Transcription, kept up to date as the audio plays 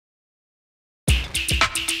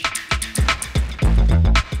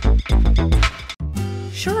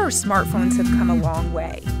our smartphones have come a long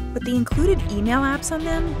way, but the included email apps on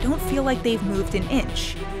them don't feel like they've moved an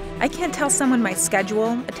inch. I can't tell someone my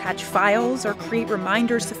schedule, attach files, or create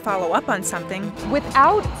reminders to follow up on something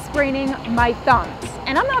without spraining my thumbs.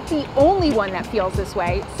 And I'm not the only one that feels this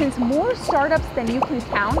way, since more startups than you can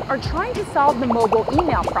count are trying to solve the mobile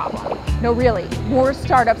email problem. No, really, more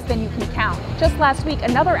startups than you can count. Just last week,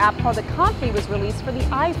 another app called Acompli was released for the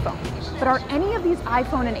iPhone. But are any of these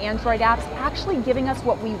iPhone and Android apps actually giving us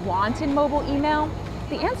what we want in mobile email?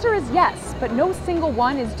 The answer is yes, but no single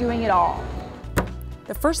one is doing it all.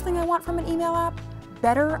 The first thing I want from an email app?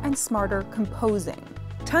 Better and smarter composing.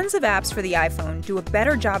 Tons of apps for the iPhone do a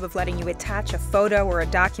better job of letting you attach a photo or a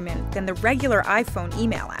document than the regular iPhone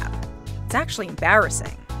email app. It's actually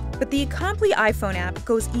embarrassing. But the Acompli iPhone app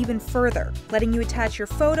goes even further, letting you attach your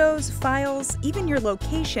photos, files, even your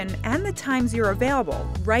location, and the times you're available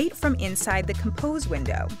right from inside the Compose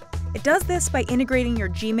window. It does this by integrating your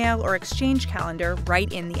Gmail or Exchange calendar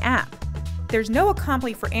right in the app. There's no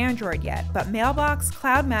Acompli for Android yet, but Mailbox,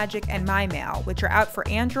 CloudMagic, and MyMail, which are out for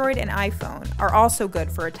Android and iPhone, are also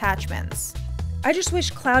good for attachments. I just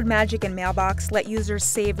wish CloudMagic and Mailbox let users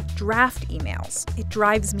save draft emails. It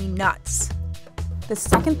drives me nuts. The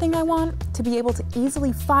second thing I want, to be able to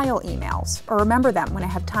easily file emails or remember them when I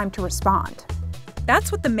have time to respond.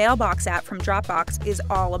 That's what the Mailbox app from Dropbox is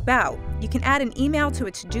all about. You can add an email to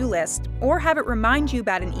a to-do list or have it remind you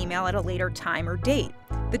about an email at a later time or date.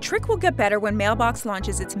 The trick will get better when Mailbox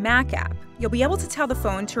launches its Mac app. You'll be able to tell the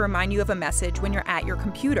phone to remind you of a message when you're at your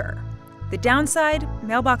computer. The downside,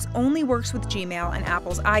 Mailbox only works with Gmail and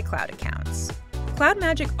Apple's iCloud accounts.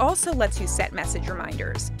 CloudMagic also lets you set message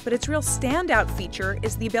reminders, but its real standout feature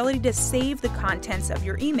is the ability to save the contents of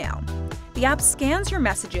your email. The app scans your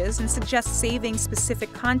messages and suggests saving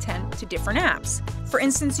specific content to different apps. For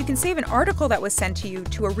instance, you can save an article that was sent to you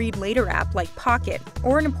to a read later app like Pocket,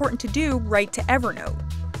 or an important to-do right to Evernote.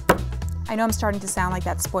 I know I'm starting to sound like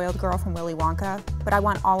that spoiled girl from Willy Wonka, but I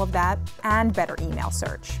want all of that and better email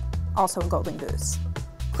search. Also a golden goose.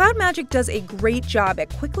 CloudMagic does a great job at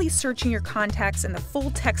quickly searching your contacts and the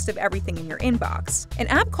full text of everything in your inbox. An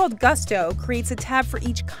app called Gusto creates a tab for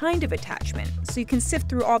each kind of attachment, so you can sift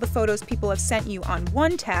through all the photos people have sent you on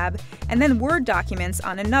one tab and then Word documents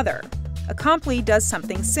on another. Acompli does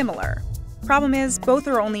something similar. Problem is, both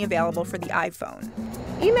are only available for the iPhone.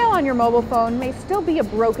 Email on your mobile phone may still be a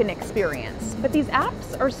broken experience, but these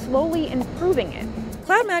apps are slowly improving it.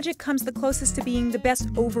 CloudMagic comes the closest to being the best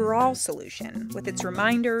overall solution, with its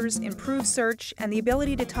reminders, improved search, and the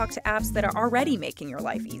ability to talk to apps that are already making your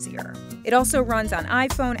life easier. It also runs on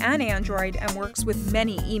iPhone and Android and works with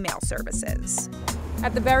many email services.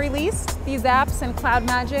 At the very least, these apps and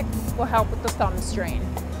CloudMagic will help with the thumb strain.